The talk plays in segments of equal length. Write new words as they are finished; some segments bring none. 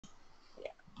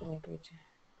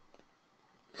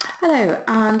Hello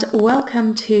and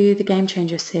welcome to the Game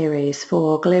Changer series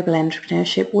for Global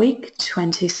Entrepreneurship Week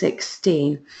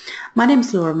 2016. My name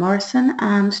is Laura Morrison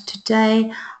and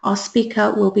today our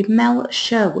speaker will be Mel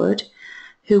Sherwood,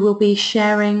 who will be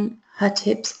sharing her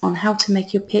tips on how to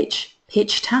make your pitch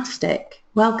pitch-tastic.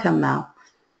 Welcome, Mel.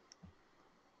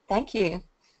 Thank you.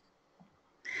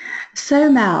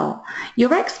 So Mel,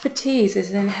 your expertise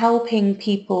is in helping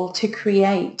people to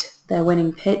create their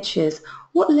winning pitches.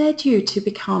 What led you to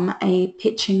become a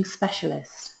pitching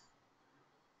specialist?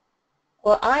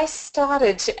 Well, I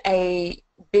started a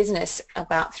business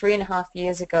about 3.5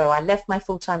 years ago. I left my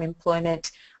full-time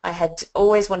employment. I had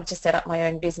always wanted to set up my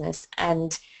own business,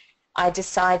 and I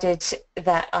decided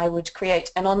that I would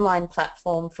create an online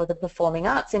platform for the performing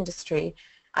arts industry.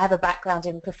 I have a background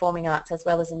in performing arts as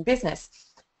well as in business.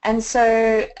 And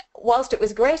so whilst it was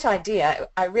a great idea,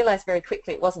 I realized very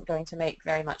quickly it wasn't going to make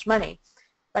very much money.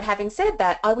 But having said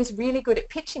that, I was really good at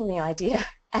pitching the idea.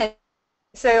 And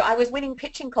so I was winning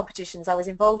pitching competitions. I was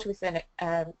involved with a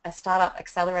startup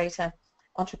accelerator,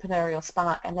 Entrepreneurial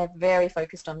Spark, and they're very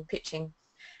focused on pitching.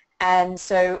 And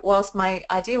so whilst my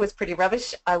idea was pretty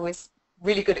rubbish, I was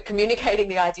really good at communicating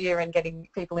the idea and getting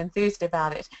people enthused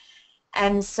about it.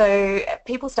 And so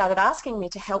people started asking me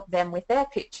to help them with their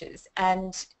pitches.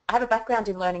 And I have a background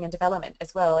in learning and development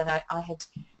as well, and I had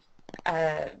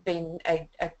been a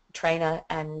trainer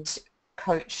and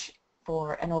coach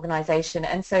for an organization.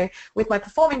 And so with my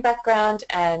performing background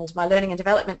and my learning and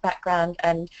development background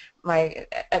and my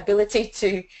ability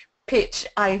to pitch,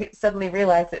 I suddenly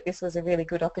realized that this was a really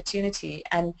good opportunity.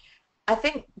 And I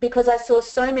think because I saw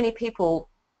so many people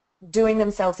doing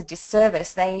themselves a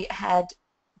disservice, they had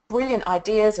brilliant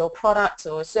ideas or products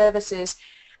or services,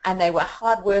 and they were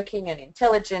hardworking and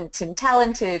intelligent and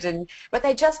talented, but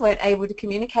they just weren't able to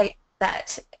communicate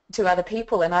that to other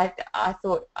people. And I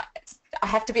thought I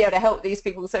have to be able to help these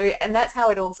people. And that's how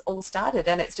it all started,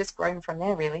 and it's just grown from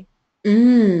there, really.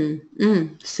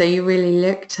 So you really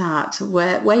looked at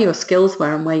where your skills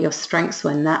were and where your strengths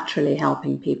were, naturally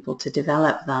helping people to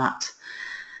develop that.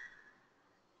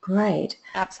 Great.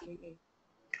 Absolutely.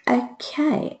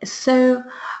 Okay, so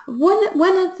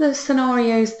one of the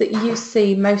scenarios that you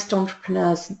see most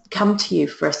entrepreneurs come to you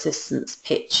for assistance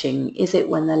pitching, is it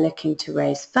when they're looking to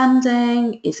raise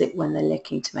funding? Is it when they're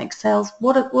looking to make sales?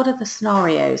 What are the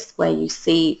scenarios where you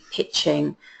see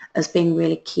pitching as being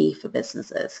really key for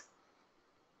businesses?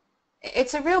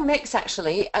 It's a real mix,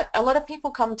 actually. A lot of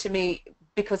people come to me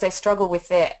because they struggle with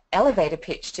their elevator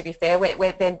pitch, to be fair,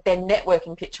 where their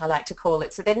networking pitch, I like to call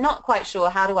it. So they're not quite sure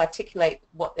how to articulate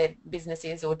what their business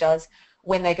is or does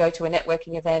when they go to a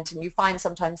networking event. And you find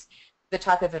sometimes the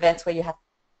type of events where you have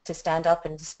to stand up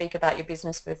and speak about your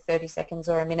business for 30 seconds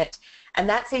or a minute. And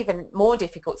that's even more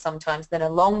difficult sometimes than a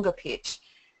longer pitch,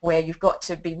 where you've got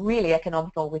to be really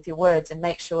economical with your words and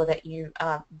make sure that you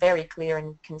are very clear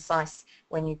and concise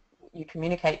when you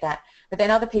communicate that. But then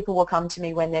other people will come to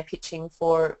me when they're pitching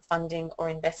for funding or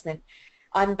investment.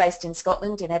 I'm based in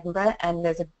Scotland, in Edinburgh, and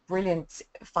there's a brilliant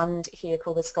fund here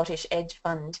called the Scottish Edge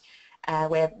Fund,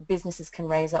 where businesses can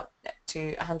raise up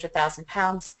to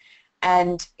 £100,000.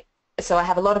 And so I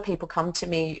have a lot of people come to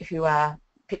me who are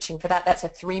pitching for that. That's a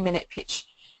 3-minute pitch.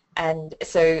 And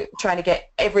so trying to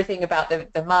get everything about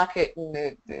the market and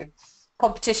the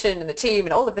competition and the team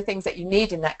and all of the things that you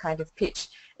need in that kind of pitch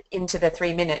into the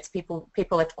 3 minutes, people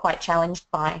are quite challenged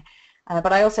by.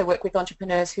 But I also work with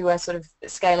entrepreneurs who are sort of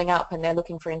scaling up and they're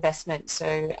looking for investment.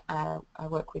 So I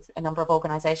work with a number of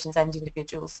organizations and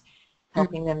individuals,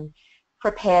 helping them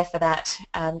prepare for that.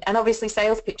 And obviously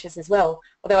sales pitches as well.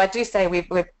 Although I do say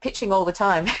we're pitching all the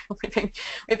time.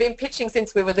 we've been pitching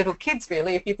since we were little kids,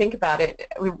 really. If you think about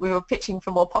it, we were pitching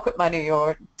for more pocket money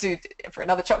or for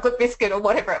another chocolate biscuit or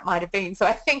whatever it might have been. So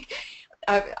I think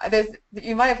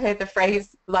you might have heard the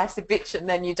phrase, life's a bitch and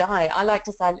then you die. I like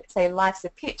to say life's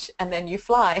a pitch and then you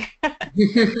fly. I like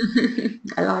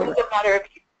It's a matter of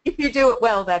if you do it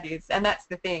well, that is. And that's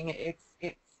the thing.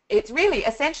 It's really,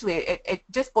 essentially, it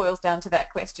just boils down to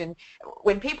that question.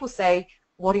 When people say,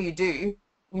 what do? You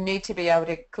need to be able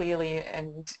to clearly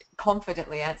and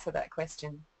confidently answer that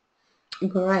question.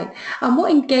 Great. And what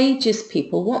engages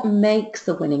people? What makes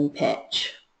a winning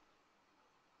pitch?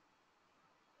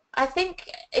 I think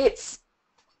it's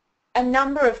a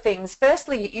number of things.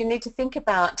 Firstly, you need to think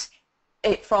about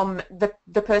it from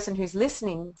the person who's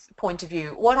listening's point of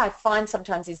view. What I find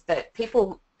sometimes is that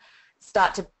people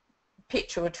start to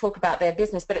pitch or talk about their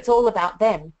business, but it's all about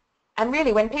them. And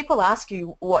really, when people ask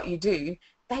you what you do,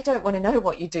 they don't want to know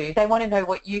what you do. They want to know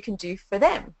what you can do for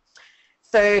them.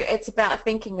 So it's about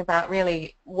thinking about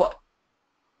really what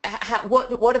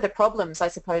what are the problems, I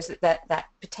suppose, that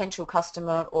potential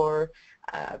customer or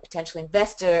potential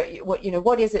investor,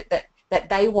 what is it that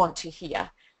they want to hear?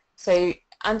 So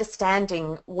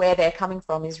understanding where they're coming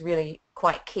from is really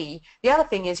quite key. The other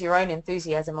thing is your own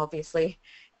enthusiasm, obviously.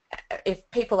 If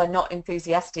people are not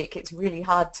enthusiastic, it's really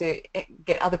hard to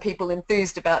get other people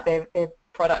enthused about their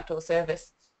product or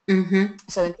service. Mm-hmm.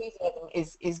 So enthusiasm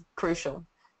is crucial.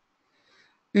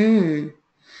 Mm.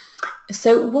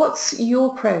 So what's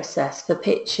your process for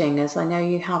pitching, as I know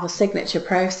you have a signature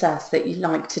process that you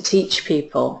like to teach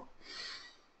people?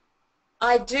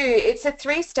 I do. It's a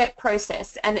three-step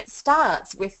process, and it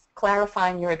starts with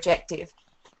clarifying your objective,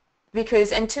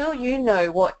 because until you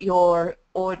know what you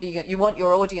want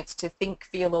your audience to think,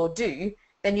 feel, or do,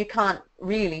 then you can't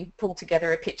really pull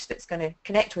together a pitch that's going to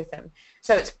connect with them.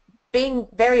 So it's being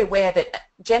very aware that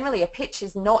generally a pitch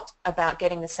is not about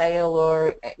getting the sale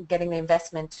or getting the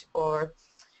investment or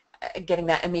getting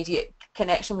that immediate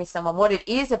connection with someone. What it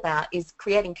is about is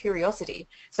creating curiosity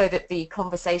so that the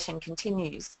conversation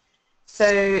continues.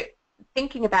 So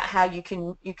thinking about how you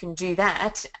can do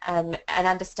that and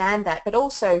understand that, but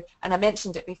also, and I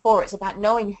mentioned it before, it's about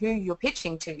knowing who you're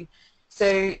pitching to.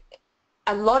 So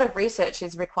a lot of research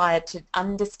is required to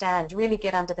understand, really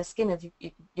get under the skin of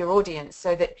your audience,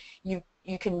 so that you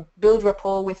can build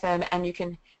rapport with them and you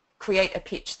can create a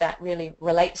pitch that really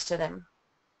relates to them.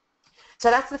 So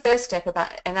that's the first step,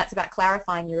 and that's about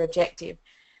clarifying your objective.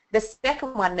 The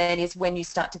second one then is when you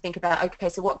start to think about, okay,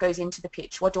 so what goes into the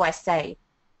pitch? What do I say?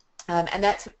 And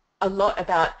that's a lot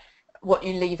about what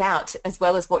you leave out as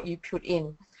well as what you put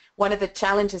in. One of the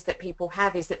challenges that people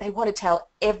have is that they want to tell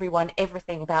everyone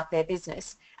everything about their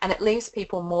business, and it leaves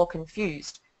people more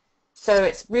confused. So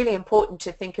it's really important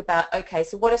to think about, okay,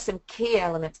 so what are some key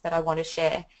elements that I want to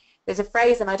share? There's a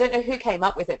phrase, and I don't know who came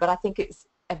up with it, but I think it's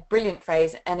a brilliant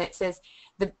phrase, and it says,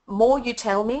 the more you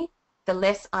tell me, the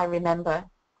less I remember.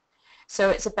 So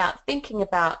it's about thinking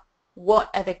about what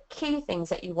are the key things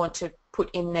that you want to put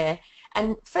in there.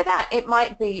 And for that, it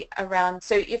might be around,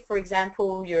 so if, for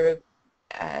example, you're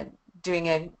doing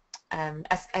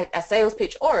a sales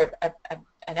pitch or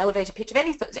an elevator pitch of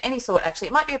any sort, actually,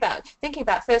 it might be about thinking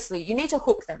about, firstly, you need to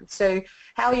hook them. So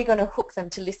how are you going to hook them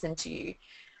to listen to you?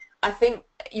 I think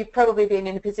you've probably been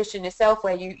in a position yourself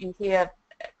where you hear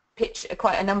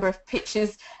quite a number of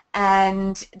pitches,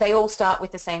 and they all start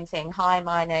with the same thing. Hi,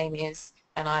 my name is,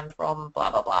 and I'm from blah,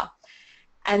 blah, blah.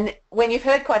 And when you've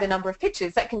heard quite a number of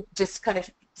pitches, that can just kind of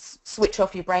switch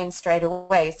off your brain straight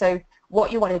away. So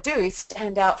what you want to do is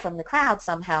stand out from the crowd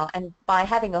somehow, and by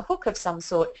having a hook of some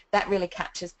sort, that really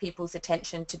captures people's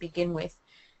attention to begin with.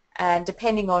 And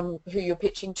depending on who you're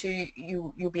pitching to,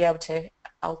 you'll be able to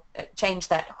change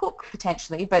that hook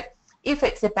potentially. But if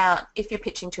you're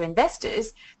pitching to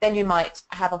investors, then you might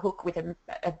have a hook with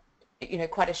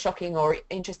quite a shocking or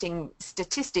interesting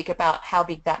statistic about how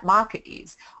big that market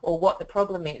is or what the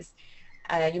problem is.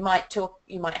 You might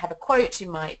have a quote,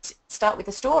 you might start with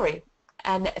a story,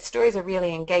 and stories are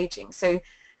really engaging. So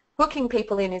hooking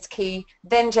people in is key.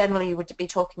 Then generally you would be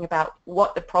talking about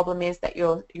what the problem is that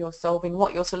you're solving,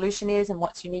 what your solution is and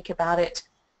what's unique about it.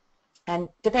 And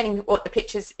depending what the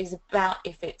pitch is about,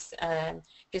 if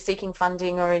you're seeking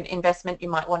funding or an investment, you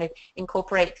might want to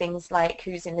incorporate things like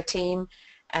who's in the team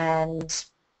and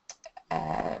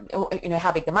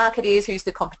how big the market is, who's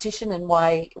the competition, and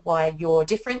why you're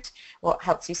different, what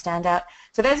helps you stand out.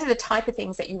 So those are the type of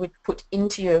things that you would put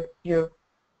into your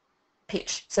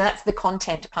pitch. So that's the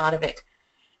content part of it.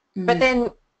 But then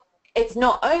it's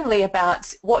not only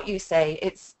about what you say,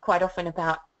 it's quite often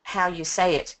about how you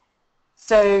say it.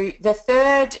 So the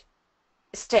third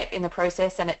step in the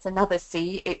process, and it's another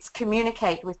C, it's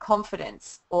communicate with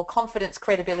confidence, or confidence,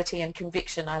 credibility, and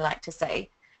conviction, I like to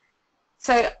say.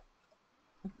 So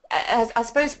I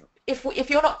suppose if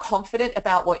you're not confident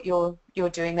about what you're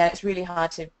doing, then it's really hard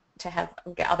to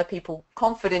get other people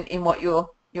confident in what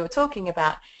you're talking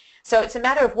about. So it's a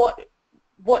matter of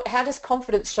how does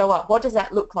confidence show up? What does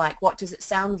that look like? What does it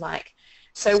sound like?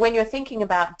 So when you're thinking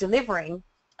about delivering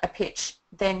a pitch,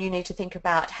 then you need to think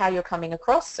about how you're coming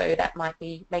across. So that might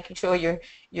be making sure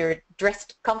you're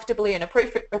dressed comfortably and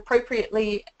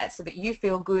appropriately so that you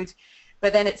feel good.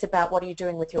 But then it's about what are you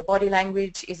doing with your body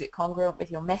language? Is it congruent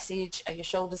with your message? Are your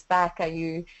shoulders back? Are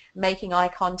you making eye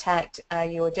contact? Are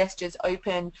your gestures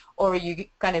open? Or are you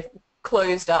kind of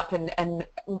closed up and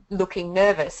looking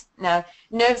nervous? Now,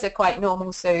 nerves are quite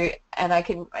normal, and I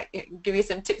can give you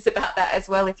some tips about that as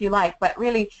well if you like, but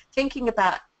really thinking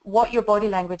about what your body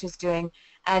language is doing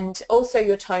and also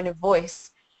your tone of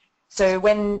voice. So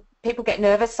when people get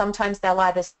nervous, sometimes they'll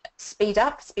either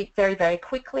speak very, very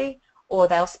quickly, or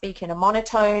they'll speak in a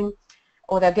monotone,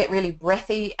 or they'll get really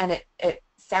breathy and it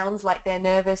sounds like they're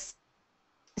nervous.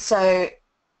 So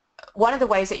one of the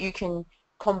ways that you can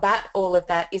combat all of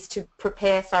that is to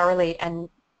prepare thoroughly, and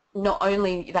not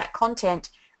only that content,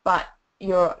 but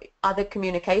your other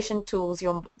communication tools,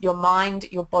 your mind,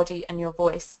 your body, and your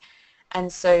voice.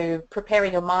 And so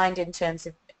preparing your mind in terms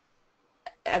of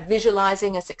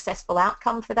visualizing a successful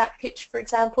outcome for that pitch, for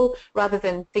example, rather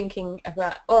than thinking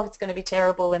about, oh, it's going to be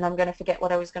terrible and I'm going to forget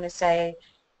what I was going to say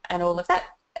and all of that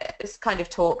kind of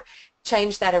talk.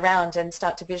 Change that around and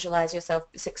start to visualize yourself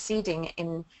succeeding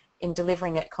in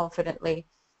delivering it confidently,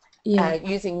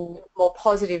 using more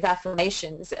positive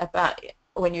affirmations about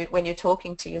when you're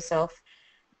talking to yourself,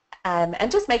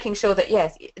 and just making sure that,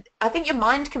 yes, I think your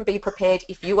mind can be prepared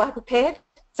if you are prepared.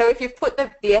 So if you've put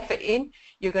the effort in,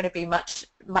 you're going to be much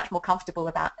more comfortable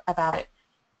about it.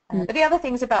 But the other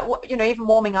things about, even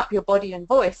warming up your body and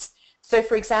voice. So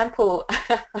for example,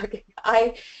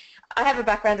 I have a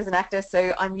background as an actor,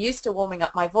 so I'm used to warming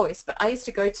up my voice, but I used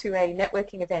to go to a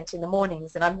networking event in the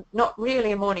mornings, and I'm not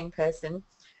really a morning person.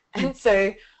 And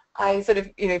so I sort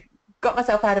of, got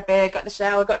myself out of bed, got in the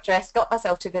shower, got dressed, got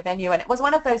myself to the venue, and it was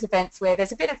one of those events where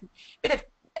there's a bit of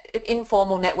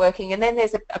informal networking, and then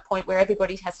there's a point where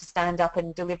everybody has to stand up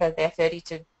and deliver their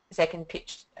 30-second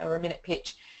pitch or a minute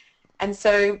pitch. And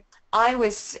so I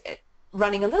was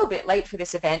running a little bit late for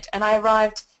this event, and I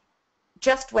arrived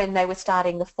just when they were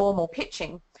starting the formal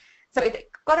pitching. So it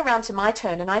got around to my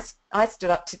turn, and I stood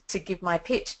up to give my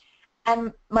pitch,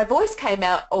 and my voice came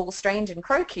out all strange and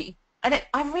croaky, and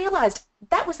I realized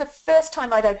that was the first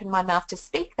time I'd opened my mouth to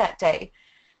speak that day.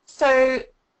 So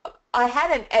I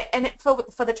hadn't, and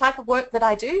for the type of work that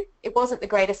I do, it wasn't the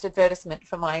greatest advertisement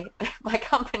for my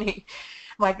company,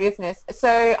 my business.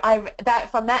 So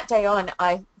from that day on,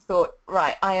 I thought,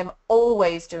 right, I am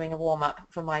always doing a warm-up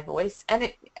for my voice,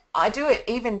 and I do it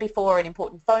even before an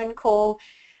important phone call,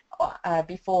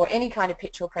 before any kind of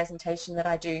pitch or presentation that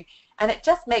I do, and it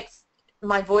just makes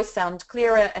my voice sound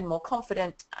clearer and more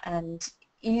confident and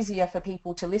easier for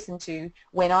people to listen to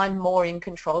when I'm more in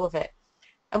control of it.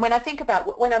 And when I think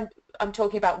about, when I'm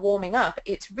talking about warming up,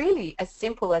 it's really as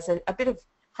simple as a bit of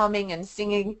humming and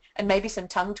singing and maybe some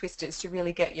tongue twisters to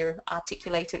really get your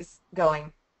articulators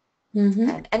going.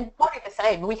 And body the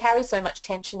same. We carry so much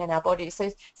tension in our bodies, so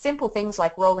simple things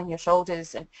like rolling your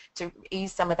shoulders and to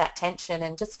ease some of that tension,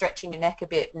 and just stretching your neck a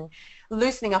bit and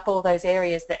loosening up all those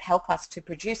areas that help us to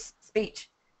produce speech.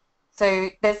 So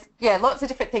there's lots of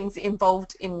different things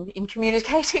involved in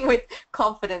communicating with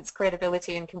confidence,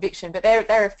 credibility, and conviction, but there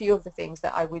are a few of the things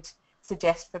that I would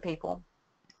suggest for people.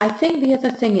 I think the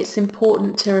other thing it's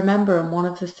important to remember, and one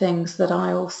of the things that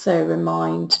I also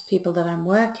remind people that I'm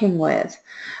working with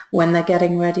when they're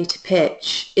getting ready to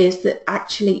pitch, is that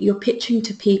actually you're pitching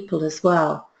to people as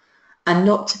well, and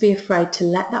not to be afraid to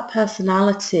let that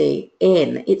personality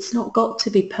in. It's not got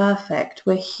to be perfect.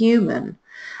 We're human.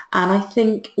 And I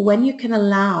think when you can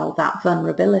allow that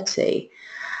vulnerability,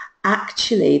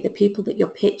 actually the people that you're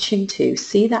pitching to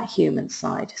see that human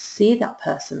side, see that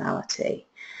personality,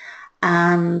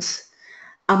 and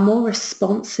are more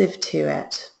responsive to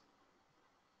it.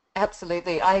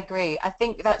 Absolutely, I agree. I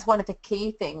think that's one of the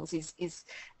key things is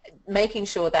making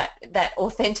sure that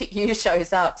authentic you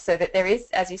shows up, so that there is,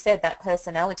 as you said, that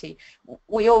personality.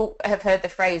 We all have heard the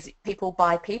phrase, people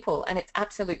buy people, and it's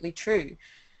absolutely true.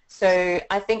 So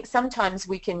I think sometimes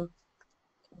we can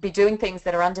be doing things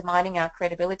that are undermining our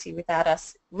credibility without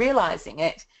us realizing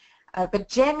it. But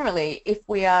generally, if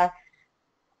we are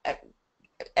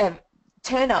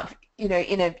turn up,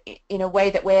 in a way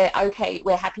that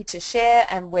we're happy to share,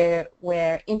 and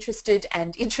we're interested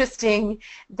and interesting,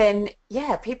 then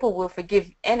people will forgive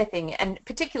anything. And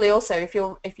particularly also if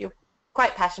you're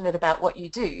quite passionate about what you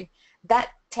do, that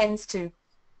tends to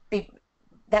be,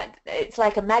 that it's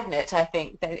like a magnet. I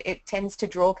think that it tends to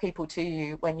draw people to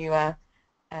you when you are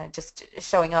just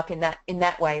showing up in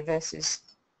that way versus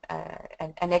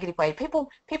a negative way. People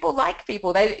like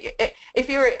people.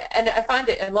 And I find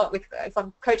it a lot if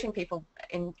I'm coaching people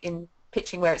in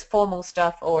pitching where it's formal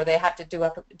stuff, or they have to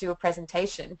do a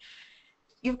presentation.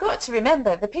 You've got to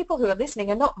remember, the people who are listening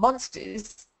are not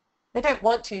monsters. They don't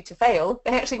want you to fail.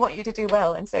 They actually want you to do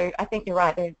well. And so I think you're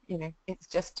right. It's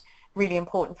just really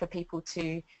important for people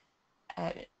to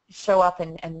show up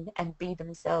and be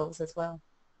themselves as well.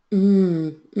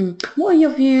 What are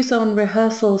your views on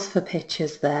rehearsals for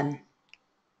pitches then?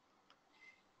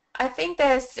 I think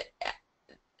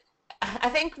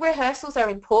rehearsals are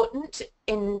important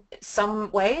in some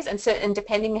ways, and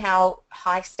depending how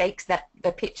high stakes that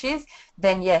the pitch is,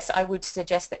 then yes, I would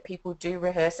suggest that people do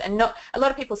rehearse. And not a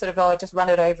lot of people sort of, oh, just run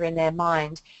it over in their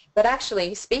mind, but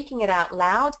actually speaking it out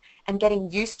loud and getting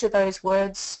used to those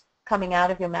words coming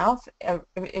out of your mouth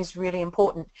is really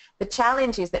important. The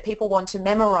challenge is that people want to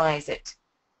memorize it.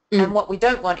 And what we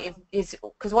don't want is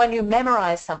because when you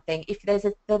memorize something, if there's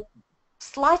the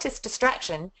slightest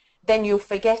distraction, then you'll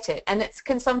forget it. And it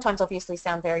can sometimes obviously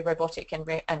sound very robotic and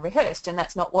rehearsed, and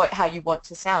that's not how you want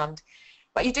to sound.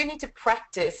 But you do need to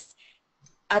practice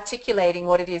articulating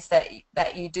what it is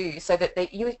that you do, so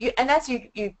that you and as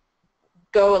you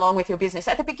go along with your business.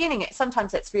 At the beginning,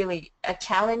 sometimes it's really a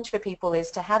challenge for people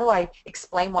as to how do I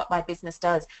explain what my business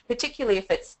does, particularly if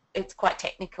it's quite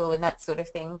technical and that sort of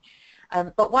thing.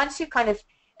 But once you kind of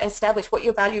establish what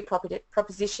your value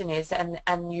proposition is,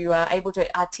 and you are able to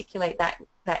articulate that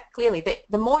clearly,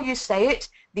 the more you say it,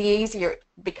 the easier it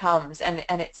becomes, and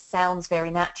it sounds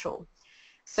very natural.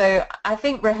 So I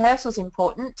think rehearsal is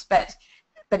important, but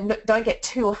don't get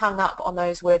too hung up on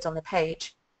those words on the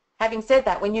page. Having said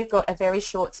that, when you've got a very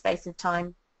short space of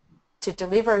time to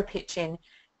deliver a pitch in,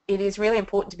 it is really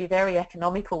important to be very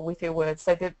economical with your words.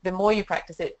 So the more you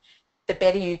practice it, the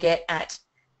better you get at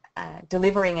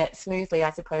delivering it smoothly, I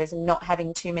suppose, and not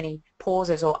having too many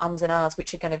pauses or ums and ahs,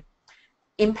 which are going to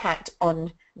impact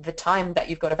on the time that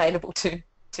you've got available to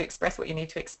express what you need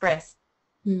to express.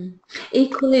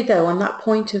 Equally, though, on that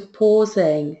point of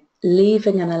pausing,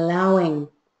 leaving and allowing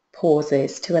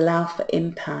pauses to allow for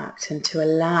impact and to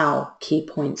allow key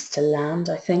points to land,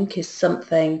 I think, is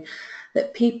something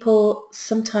that people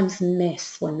sometimes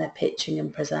miss when they're pitching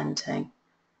and presenting.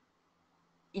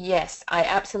 Yes, I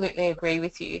absolutely agree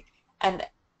with you. And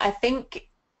I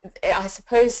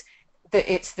suppose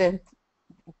that it's the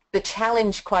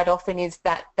challenge quite often is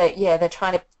that they're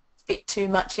trying to fit too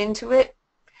much into it,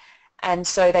 and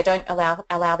so they don't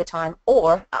allow the time.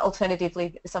 Or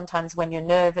alternatively, sometimes when you're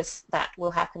nervous, that will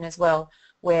happen as well,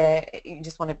 where you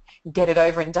just want to get it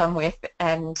over and done with,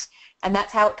 and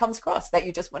that's how it comes across, that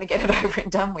you just want to get it over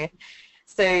and done with.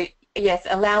 So yes,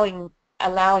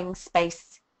 allowing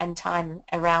space and time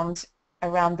around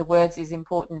the words is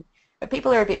important. But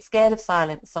people are a bit scared of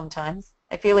silence sometimes.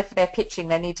 They feel if they're pitching,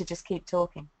 they need to just keep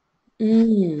talking,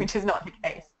 which is not the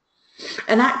case.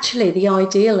 And actually, the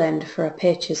ideal end for a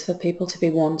pitch is for people to be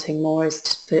wanting more, is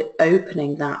for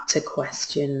opening that to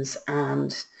questions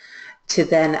and to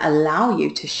then allow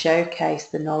you to showcase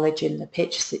the knowledge in the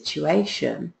pitch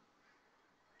situation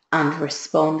and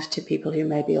respond to people who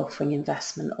may be offering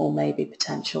investment or maybe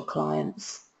potential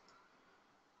clients.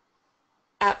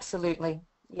 Absolutely.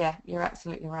 Yeah, you're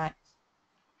absolutely right.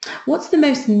 What's the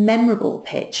most memorable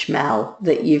pitch, Mel,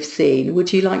 that you've seen?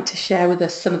 Would you like to share with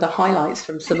us some of the highlights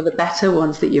from some of the better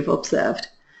ones that you've observed?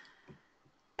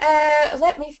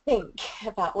 Let me think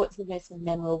about what's the most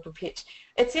memorable pitch.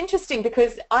 It's interesting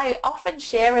because I often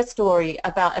share a story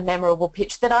about a memorable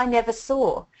pitch that I never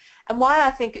saw. And why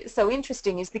I think it's so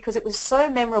interesting is because it was so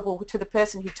memorable to the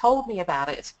person who told me about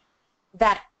it,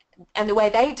 and the way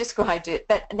they described it,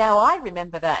 that now I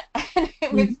remember that. And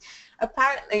it was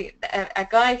apparently a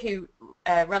guy who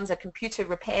runs a computer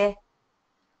repair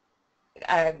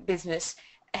business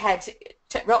had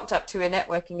rocked up to a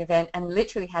networking event and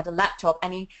literally had a laptop,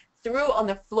 and he threw it on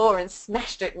the floor and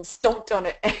smashed it and stomped on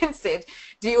it and said,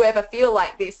 "Do you ever feel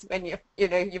like this when your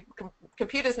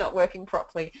computer's not working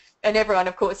properly?" And everyone,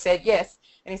 of course, said yes.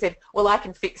 And he said, "Well, I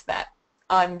can fix that.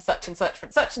 I'm such and such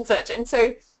from such and such." And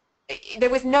so there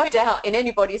was no doubt in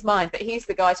anybody's mind that he's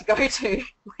the guy to go to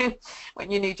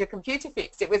when you need your computer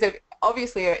fixed. It was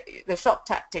obviously the shock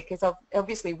tactic has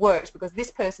obviously worked, because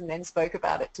this person then spoke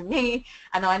about it to me,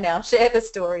 and I now share the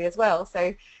story as well.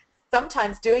 So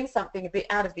sometimes doing something a bit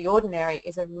out of the ordinary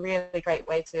is a really great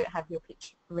way to have your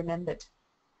pitch remembered.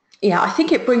 Yeah, I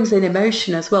think it brings in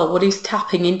emotion as well. What he's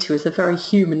tapping into is a very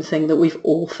human thing that we've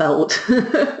all felt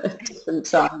at different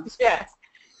times. Yes,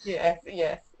 yes,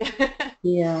 yes.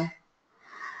 Yeah.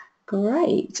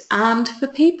 Great. And for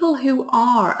people who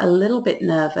are a little bit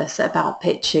nervous about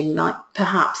pitching, like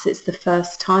perhaps it's the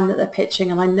first time that they're pitching,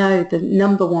 and I know the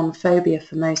number one phobia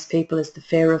for most people is the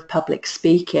fear of public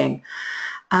speaking.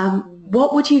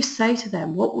 What would you say to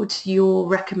them? What would your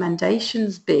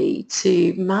recommendations be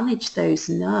to manage those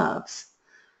nerves?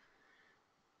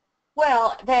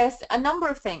 Well, there's a number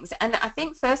of things, and I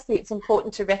think firstly it's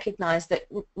important to recognize that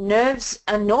nerves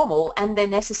are normal and they're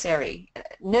necessary.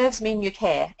 Nerves mean you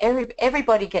care.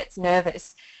 Everybody gets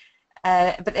nervous,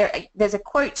 but there's a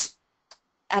quote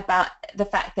about the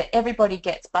fact that everybody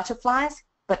gets butterflies,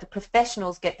 but the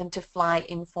professionals get them to fly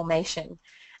in formation.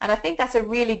 And I think that's a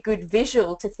really good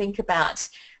visual to think about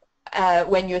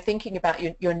when you're thinking about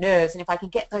your nerves, and if I can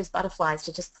get those butterflies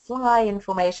to just fly in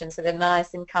formation so they're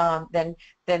nice and calm, then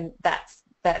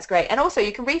that's great. And also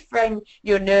you can reframe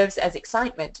your nerves as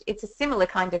excitement. It's a similar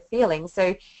kind of feeling.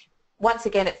 So once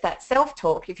again, it's that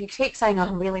self-talk. If you keep saying, oh,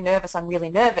 I'm really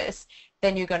nervous,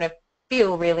 then you're going to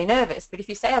feel really nervous. But if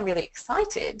you say, I'm really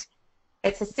excited,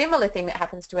 it's a similar thing that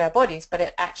happens to our bodies, but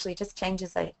it actually just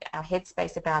changes our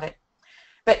headspace about it.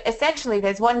 But essentially,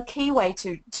 there's one key way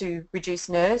to reduce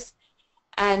nerves,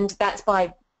 and that's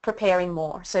by preparing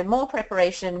more. So more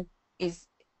preparation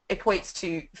equates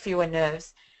to fewer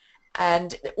nerves.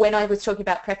 And when I was talking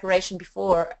about preparation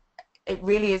before, it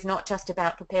really is not just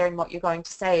about preparing what you're going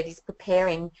to say. It is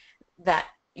preparing that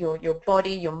your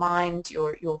body, your mind,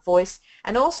 your voice,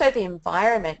 and also the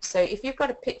environment. So if you've got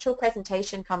a pitch or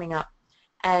presentation coming up,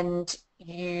 and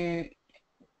the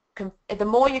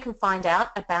more you can find out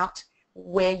about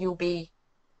where you'll be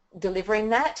delivering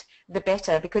that, the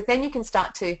better, because then you can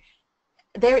start to,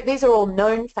 these are all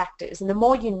known factors, and the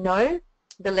more you know,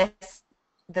 the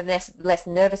less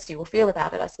nervous you will feel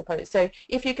about it, I suppose. So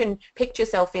if you can picture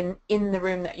yourself in the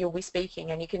room that you'll be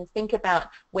speaking, and you can think about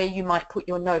where you might put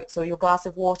your notes or your glass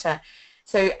of water,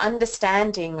 so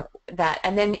understanding that,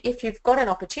 and then if you've got an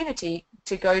opportunity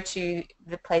to go to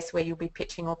the place where you'll be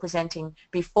pitching or presenting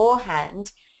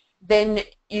beforehand, then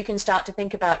you can start to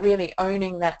think about really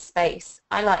owning that space.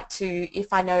 I like to,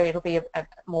 if I know it'll be a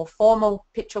more formal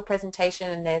pitch or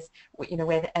presentation, and there's,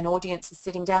 where an audience is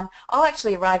sitting down, I'll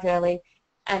actually arrive early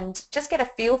and just get a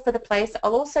feel for the place.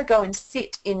 I'll also go and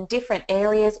sit in different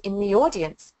areas in the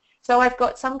audience, so I've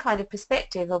got some kind of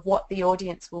perspective of what the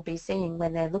audience will be seeing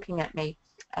when they're looking at me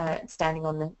standing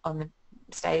on the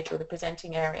stage or the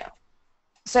presenting area.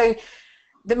 So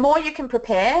the more you can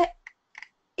prepare,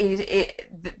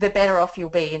 the better off you'll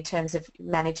be in terms of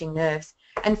managing nerves.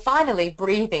 And finally,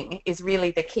 breathing is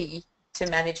really the key to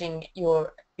managing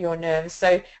your nerves.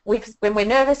 So when we're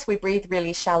nervous, we breathe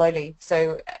really shallowly.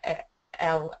 So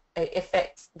it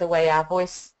affects the way our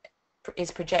voice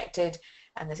is projected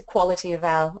and the quality of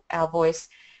our voice.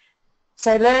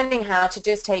 So learning how to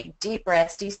just take deep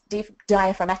breaths, deep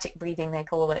diaphragmatic breathing they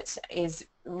call it, is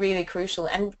really crucial.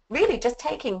 And really just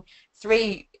taking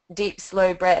 3 deep,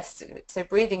 slow breaths, so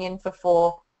breathing in for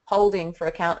 4, holding for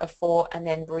a count of 4, and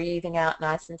then breathing out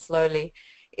nice and slowly,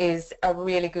 is a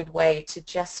really good way to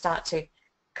just start to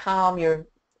calm your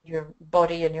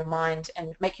body and your mind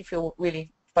and make you feel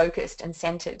really focused and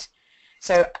centered.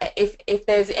 So if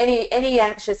there's any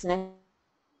anxiousness,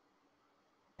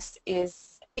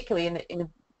 is particularly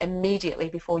immediately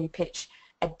before you pitch,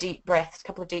 a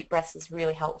couple of deep breaths is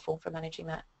really helpful for managing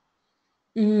that.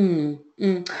 And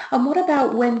what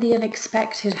about when the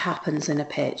unexpected happens in a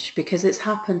pitch? Because it's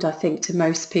happened, I think, to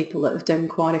most people that have done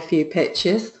quite a few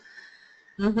pitches.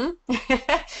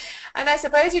 And I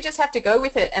suppose you just have to go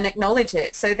with it and acknowledge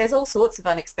it. So there's all sorts of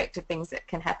unexpected things that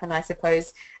can happen, I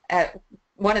suppose.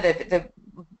 One of the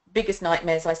biggest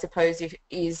nightmares, I suppose,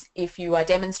 is if you are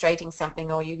demonstrating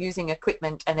something or you're using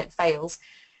equipment and it fails.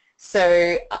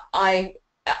 So I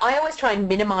always try and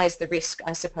minimize the risk,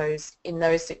 I suppose, in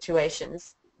those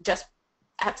situations. Just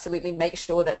absolutely make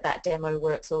sure that demo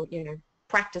works, or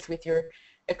practice with your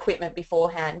equipment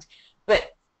beforehand.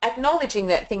 But acknowledging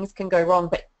that things can go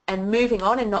wrong, and moving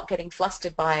on and not getting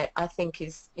flustered by it, I think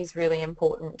is really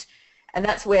important. And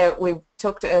that's where we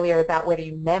talked earlier about whether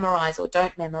you memorize or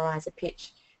don't memorize a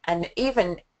pitch. And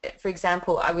even, for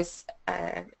example,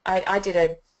 I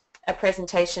did a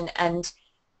presentation, and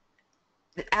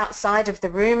outside of the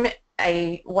room,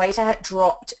 a waiter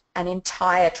dropped an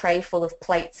entire tray full of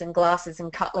plates and glasses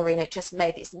and cutlery, and it just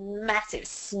made this massive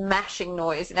smashing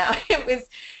noise. Now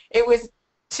it was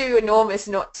too enormous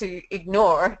not to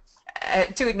ignore,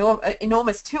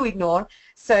 enormous to ignore.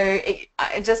 So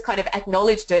I just kind of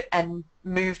acknowledged it and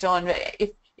moved on.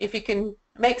 If you can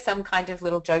make some kind of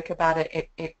little joke about it,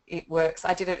 it works.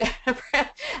 I did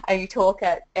a talk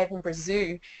at Edinburgh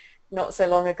Zoo not so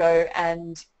long ago,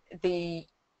 and the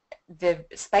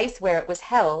space where it was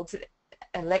held,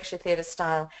 a lecture theatre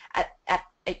style,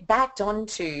 it backed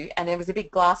onto, and there was a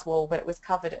big glass wall, but it was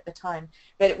covered at the time,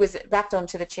 but it was backed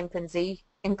onto the chimpanzee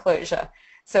enclosure.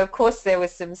 So of course there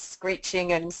was some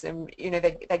screeching and some,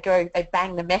 they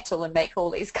bang the metal and make all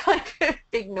these kind of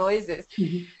big noises.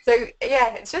 So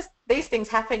yeah, it's just, these things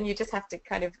happen. You just have to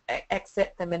kind of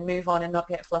accept them and move on and not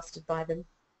get flustered by them.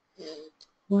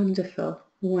 Wonderful,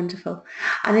 wonderful.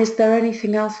 And is there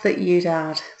anything else that you'd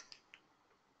add?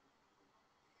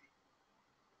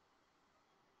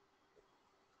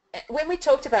 When we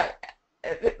talked about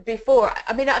before,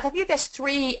 I mean, I think there's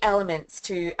 3 elements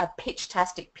to a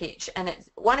pitch-tastic pitch, and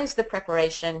one is the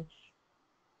preparation,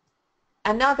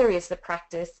 Another is the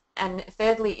practice, and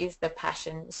thirdly is the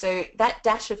passion. So that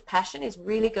dash of passion is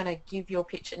really going to give your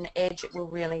pitch an edge. It will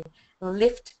really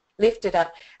lift it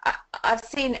up. I've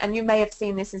seen, and you may have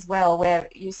seen this as well, where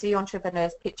you see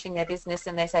entrepreneurs pitching their business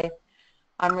and they say,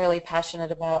 I'm really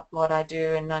passionate about what I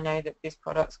do, and I know that this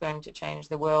product's going to change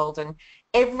the world, and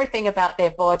everything about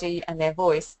their body and their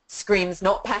voice screams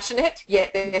not passionate,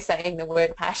 yet they're saying the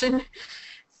word passion.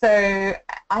 So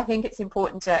I think it's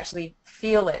important to actually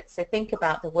feel it. So think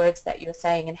about the words that you're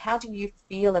saying and how do you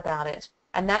feel about it.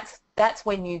 And that's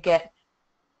when you get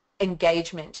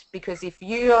engagement, because if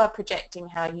you are projecting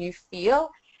how you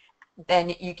feel,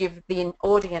 then you give the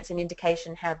audience an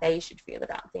indication how they should feel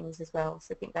about things as well.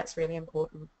 So I think that's really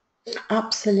important.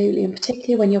 Absolutely, and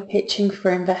particularly when you're pitching for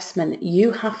investment,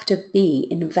 you have to be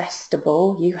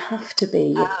investable. You have to be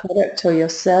your product or your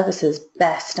service's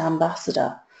best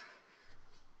ambassador.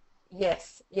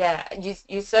 Yes, yeah,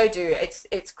 you so do.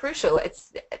 It's crucial.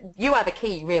 You are the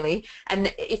key, really.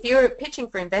 And if you're pitching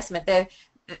for investment, they're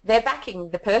backing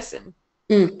the person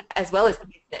as well as the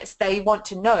business. They want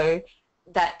to know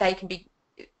that they can be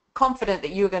confident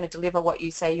that you're going to deliver what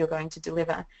you say you're going to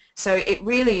deliver. So it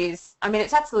really is, I mean,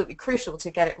 it's absolutely crucial to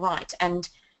get it right. And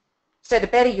so the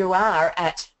better you are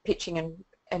at pitching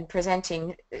and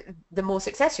presenting, the more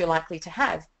success you're likely to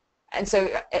have. And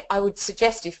so I would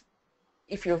suggest if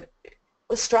you're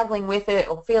struggling with it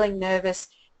or feeling nervous,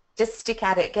 just stick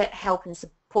at it, get help and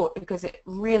support, because it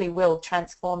really will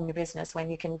transform your business when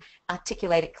you can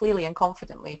articulate it clearly and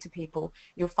confidently to people.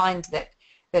 You'll find that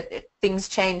things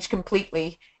change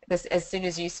completely as soon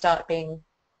as you start being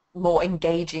more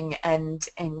engaging and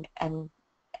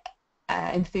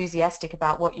enthusiastic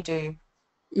about what you do.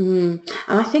 And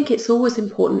I think it's always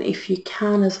important, if you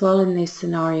can as well in these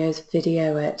scenarios,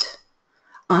 video it.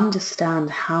 Understand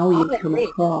how you come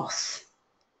across.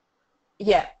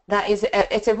 Yeah,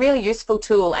 it's a really useful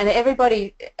tool, and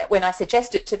everybody, when I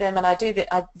suggest it to them, and I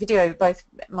video both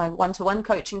my one-to-one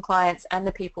coaching clients and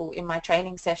the people in my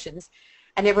training sessions,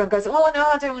 and everyone goes, oh no,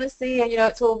 I don't want to see, and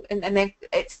it's all, and then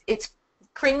it's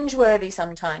cringeworthy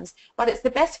sometimes, but it's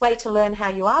the best way to learn how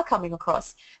you are coming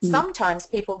across. Sometimes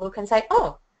people look and say,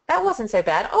 oh, that wasn't so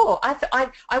bad. Oh,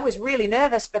 I was really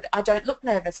nervous, but I don't look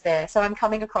nervous there, so I'm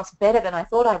coming across better than I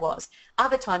thought I was.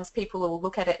 Other times people will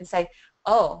look at it and say,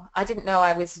 oh, I didn't know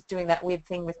I was doing that weird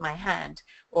thing with my hand,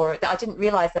 or I didn't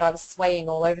realize that I was swaying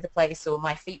all over the place, or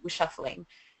my feet were shuffling.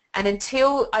 And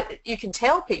you can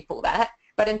tell people that,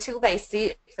 but until they see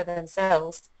it for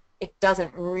themselves, it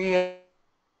doesn't really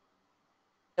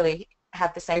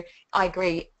have the same. I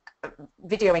agree,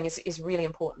 videoing is really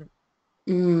important.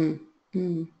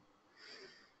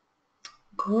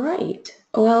 Great.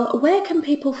 Well, where can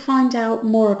people find out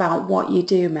more about what you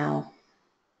do, Mel?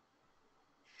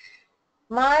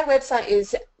 My website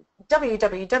is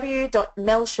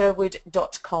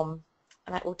www.melsherwood.com,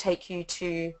 and that will take you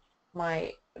to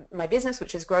my business,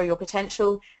 which is Grow Your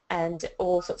Potential, and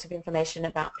all sorts of information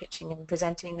about pitching and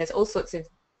presenting. There's all sorts of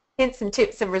hints and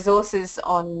tips and resources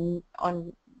on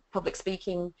public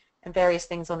speaking and various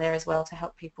things on there as well to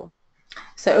help people.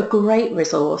 So a great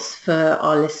resource for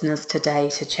our listeners today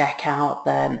to check out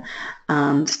then,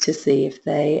 and to see if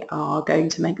they are going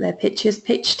to make their pitches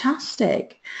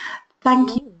pitch-tastic.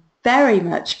 Thank you very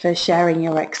much for sharing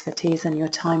your expertise and your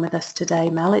time with us today,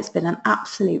 Mel. It's been an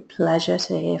absolute pleasure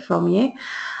to hear from you,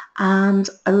 and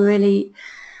I really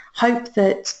hope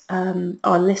that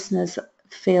our listeners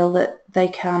feel that they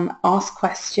can ask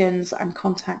questions and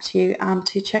contact you, and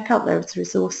to check out those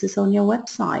resources on your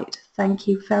website. Thank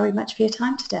you very much for your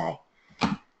time today.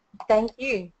 Thank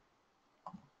you.